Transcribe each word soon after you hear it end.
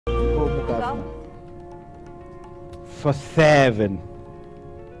for 7,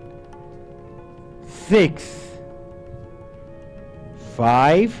 6,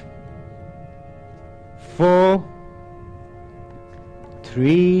 5, 4,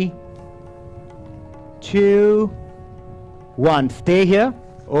 3, 2, 1. Stay here.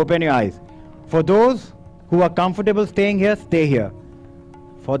 Open your eyes. For those who are comfortable staying here, stay here.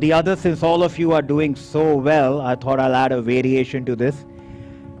 For the others, since all of you are doing so well, I thought I'll add a variation to this.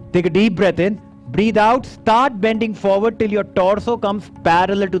 Take a deep breath in. Breathe out. Start bending forward till your torso comes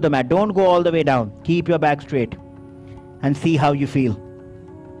parallel to the mat. Don't go all the way down. Keep your back straight. And see how you feel.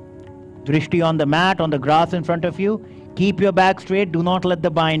 Drishti on the mat, on the grass in front of you. Keep your back straight. Do not let the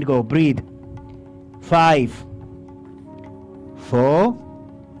bind go. Breathe. 5, 4,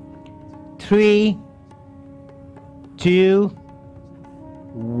 3, 2,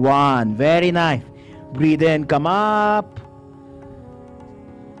 1. Very nice. Breathe in. Come up.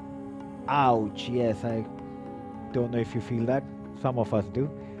 Ouch. Yes, I don't know if you feel that. Some of us do.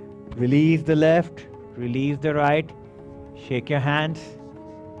 Release the left. Release the right. Shake your hands.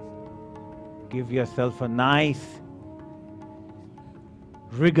 Give yourself a nice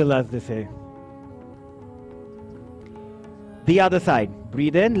wriggle, as they say. The other side.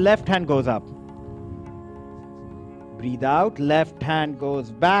 Breathe in. Left hand goes up. Breathe out. Left hand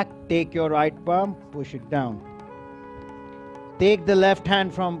goes back. Take your right palm. Push it down. Take the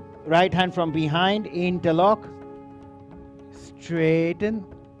right hand from behind. Interlock. Straighten.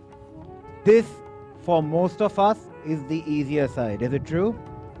 This, for most of us, is the easier side. Is it true?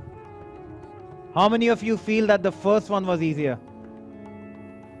 How many of you feel that the first one was easier?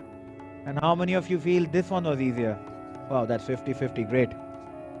 And how many of you feel this one was easier? Wow, that's 50-50. Great.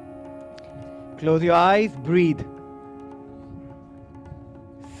 Close your eyes. Breathe.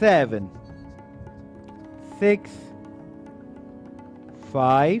 7, 6,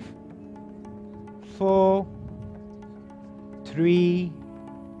 5, 4, 3,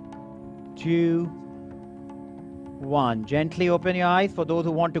 2, 1. Gently open your eyes. For those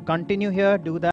who want to continue here, do that.